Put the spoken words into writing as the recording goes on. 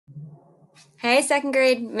Hey, second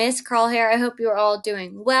grade, Miss Carl here. I hope you're all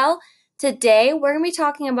doing well. Today, we're going to be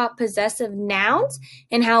talking about possessive nouns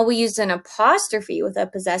and how we use an apostrophe with a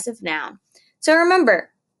possessive noun. So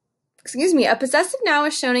remember, a possessive noun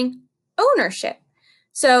is showing ownership.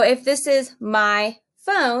 So if this is my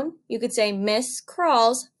phone, you could say Miss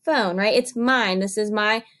Crawl's phone, right? It's mine. This is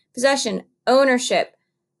my possession, ownership.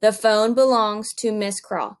 The phone belongs to Miss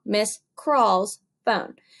Crawl, Miss Crawl's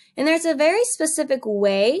phone. And there's a very specific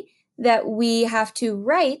way that we have to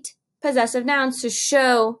write possessive nouns to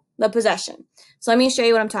show the possession. So let me show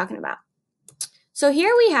you what I'm talking about. So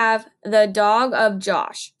here we have the dog of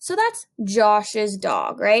Josh. So that's Josh's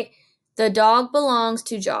dog, right? The dog belongs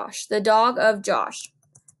to Josh. The dog of Josh.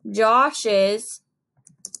 Josh's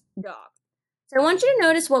dog. So I want you to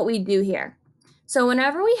notice what we do here. So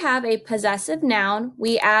whenever we have a possessive noun,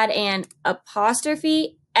 we add an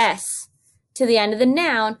apostrophe S to the end of the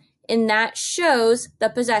noun, and that shows the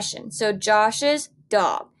possession. So Josh's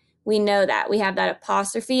dog. We know that. We have that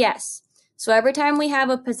apostrophe S. So every time we have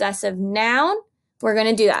a possessive noun, we're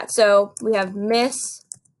going to do that. So we have Miss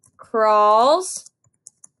Crawl's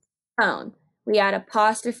phone. We add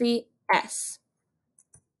apostrophe S.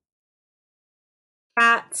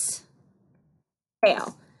 Cat's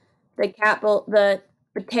tail. The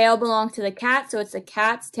tail belongs to the cat, so it's the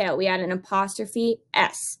cat's tail. We add an apostrophe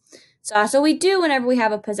S. So that's what we do whenever we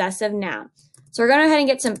have a possessive noun. So we're going to go ahead and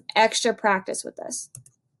get some extra practice with this.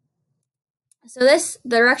 So the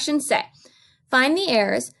directions say, find the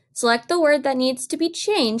errors, select the word that needs to be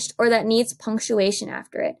changed or that needs punctuation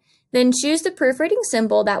after it. Then choose the proofreading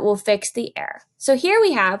symbol that will fix the error. So here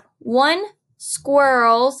we have one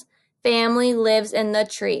squirrel's family lives in the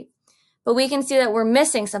tree. But we can see that we're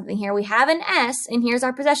missing something here. We have an S, and here's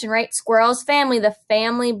our possession, right? Squirrel's family. The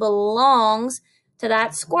family belongs to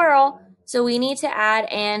that squirrel, so we need to add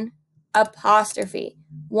an apostrophe.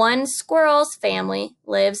 One squirrel's family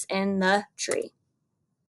lives in the tree.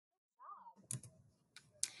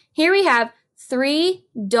 Here we have 3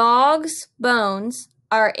 dogs' bones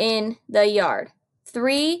are in the yard.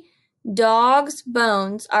 3 dogs'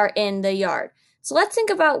 bones are in the yard. So let's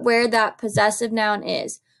think about where that possessive noun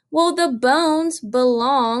is. Well, the bones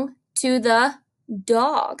belong to the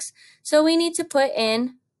dogs. So we need to put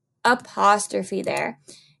in apostrophe there.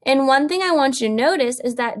 And one thing I want you to notice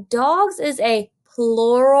is that dogs is a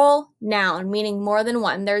plural noun, meaning more than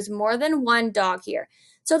one. There's more than one dog here.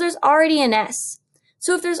 So there's already an S.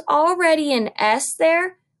 So if there's already an S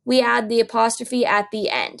there, we add the apostrophe at the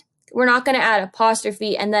end. We're not going to add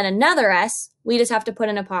apostrophe and then another S. We just have to put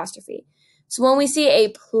an apostrophe. So when we see a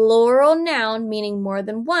plural noun, meaning more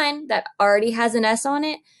than one, that already has an S on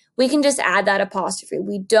it, we can just add that apostrophe.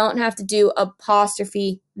 We don't have to do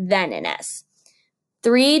apostrophe, then an S.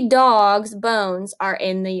 3 dogs' bones are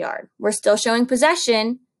in the yard. We're still showing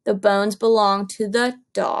possession. The bones belong to the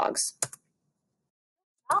dogs.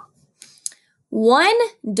 1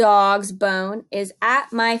 dog's bone is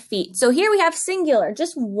at my feet. So here we have singular,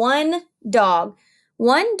 just one dog.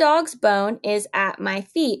 1 dog's bone is at my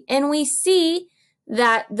feet. And we see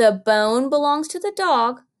that the bone belongs to the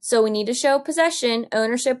dog. So we need to show possession,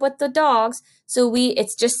 ownership with the dogs. So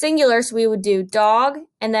it's just singular. So we would do dog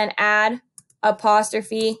and then add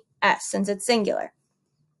apostrophe S since it's singular.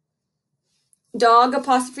 Dog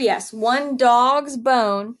apostrophe S. 1 dog's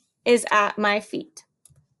bone is at my feet.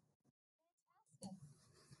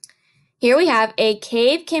 Here we have a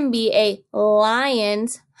cave can be a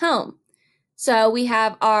lion's home. So we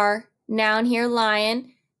have our noun here,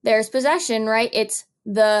 lion. There's possession, right? It's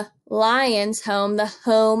the lion's home. The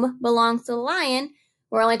home belongs to the lion.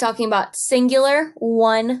 We're only talking about singular,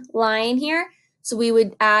 1 lion here. So we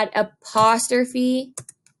would add apostrophe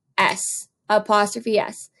S. Apostrophe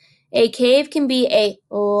S. A cave can be a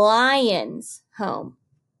lion's home.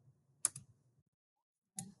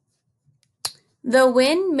 The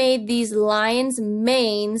wind made these lions'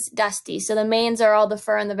 manes dusty. So the manes are all the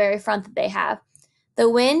fur in the very front that they have. The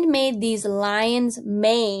wind made these lions'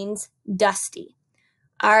 manes dusty.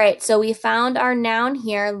 All right, so we found our noun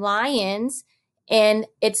here, lions, and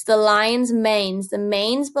it's the lion's manes. The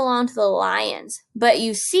manes belong to the lions. But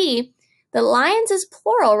you see, the lions is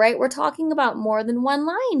plural, right? We're talking about more than one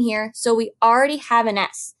lion here, so we already have an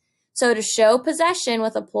S. So to show possession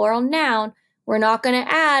with a plural noun, we're not going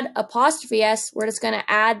to add apostrophe S. We're just going to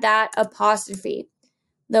add that apostrophe.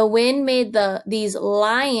 The wind made these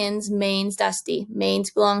lions' manes dusty.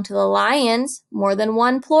 Manes belong to the lions, more than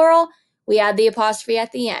one plural. We add the apostrophe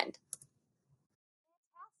at the end.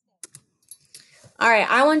 All right,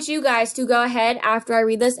 I want you guys to go ahead after I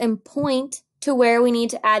read this and point to where we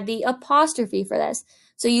need to add the apostrophe for this.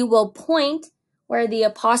 So you will point where the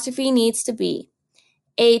apostrophe needs to be.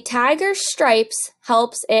 A tiger's stripes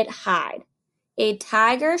helps it hide. A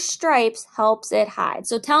tiger's stripes helps it hide.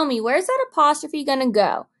 So tell me, where's that apostrophe going to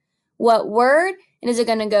go? What word? And is it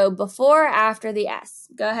going to go before or after the S?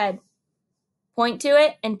 Go ahead. Point to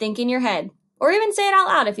it and think in your head. Or even say it out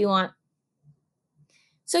loud if you want.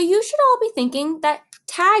 So you should all be thinking that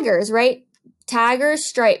tigers, right? Tiger's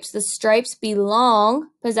stripes. The stripes belong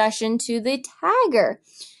possession to the tiger.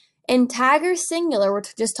 In tiger singular, we're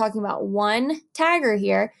just talking about one tiger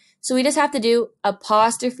here. So we just have to do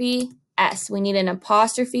apostrophe S. We need an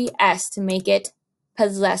apostrophe S to make it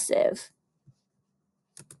possessive.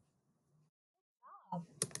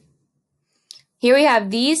 Here we have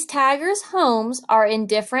these tigers' homes are in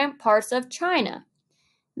different parts of China.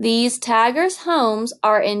 These tigers' homes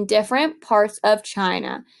are in different parts of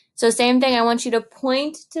China. So same thing, I want you to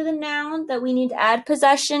point to the noun that we need to add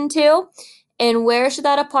possession to. And where should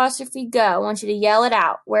that apostrophe go? I want you to yell it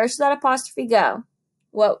out. Where should that apostrophe go?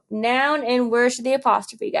 What noun and where should the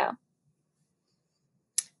apostrophe go?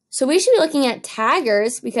 So we should be looking at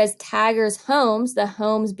tigers because tigers' homes, the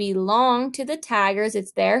homes belong to the tigers.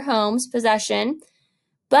 It's their homes, possession.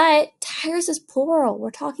 But tigers is plural.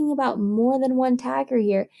 We're talking about more than one tiger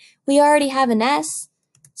here. We already have an S.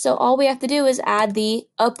 So all we have to do is add the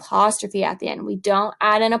apostrophe at the end. We don't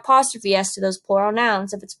add an apostrophe S to those plural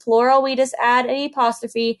nouns. If it's plural, we just add an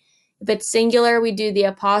apostrophe. If it's singular, we do the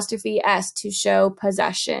apostrophe S to show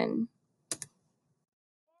possession.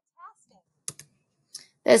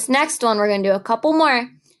 This next one, we're going to do a couple more.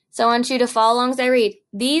 So I want you to follow along as I read.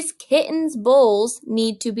 These kittens' bowls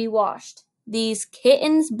need to be washed. These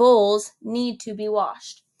kittens' bowls need to be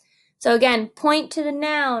washed. So again, point to the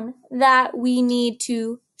noun that we need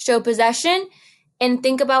to show possession and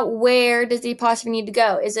think about where does the apostrophe need to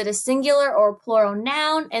go. Is it a singular or plural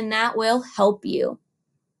noun? And that will help you.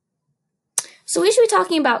 So we should be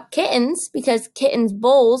talking about kittens because kittens'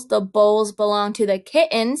 bowls, the bowls belong to the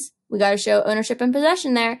kittens. We got to show ownership and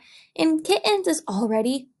possession there. And kittens is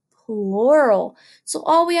already plural. So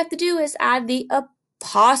all we have to do is add the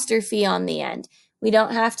apostrophe on the end. We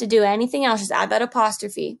don't have to do anything else, just add that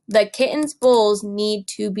apostrophe. The kitten's bowls need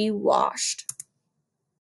to be washed.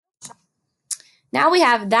 Now we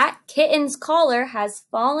have that kitten's collar has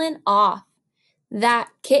fallen off. That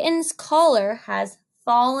kitten's collar has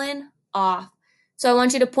fallen off. So I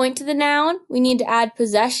want you to point to the noun we need to add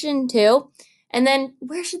possession to. And then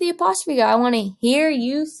where should the apostrophe go? I want to hear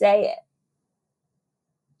you say it.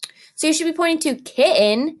 So you should be pointing to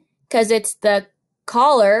kitten because it's the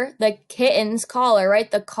collar, the kitten's collar, right?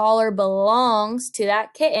 The collar belongs to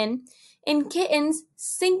that kitten. And kitten's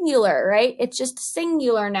singular, right? It's just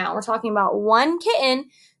singular noun. We're talking about one kitten.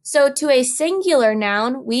 So to a singular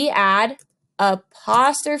noun, we add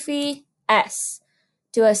apostrophe S.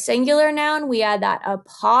 To a singular noun, we add that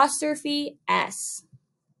apostrophe S.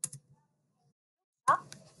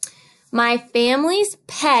 My family's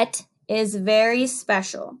pet is very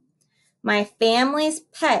special. My family's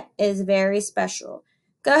pet is very special.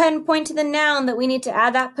 Go ahead and point to the noun that we need to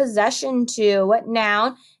add that possession to. What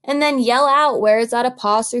noun? And then yell out, where is that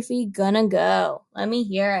apostrophe gonna go? Let me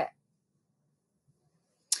hear it.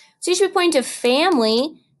 So you should be pointing to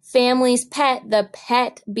family. Family's pet. The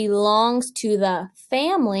pet belongs to the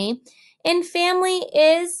family. And family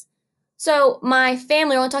is, so my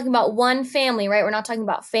family, we're only talking about one family, right? We're not talking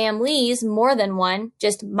about families, more than one,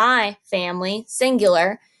 just my family,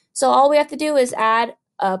 singular. So all we have to do is add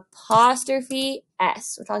apostrophe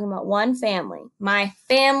S. We're talking about one family. My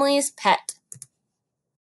family's pet.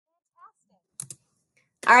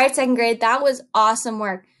 All right, second grade, that was awesome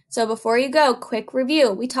work. So before you go, quick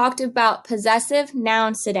review. We talked about possessive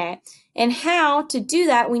nouns today. And how to do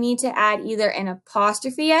that, we need to add either an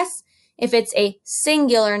apostrophe S if it's a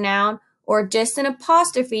singular noun or just an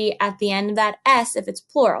apostrophe at the end of that S if it's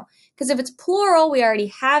plural. Because if it's plural, we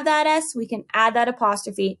already have that S. We can add that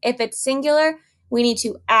apostrophe. If it's singular, we need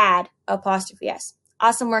to add apostrophe S.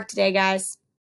 Awesome work today, guys.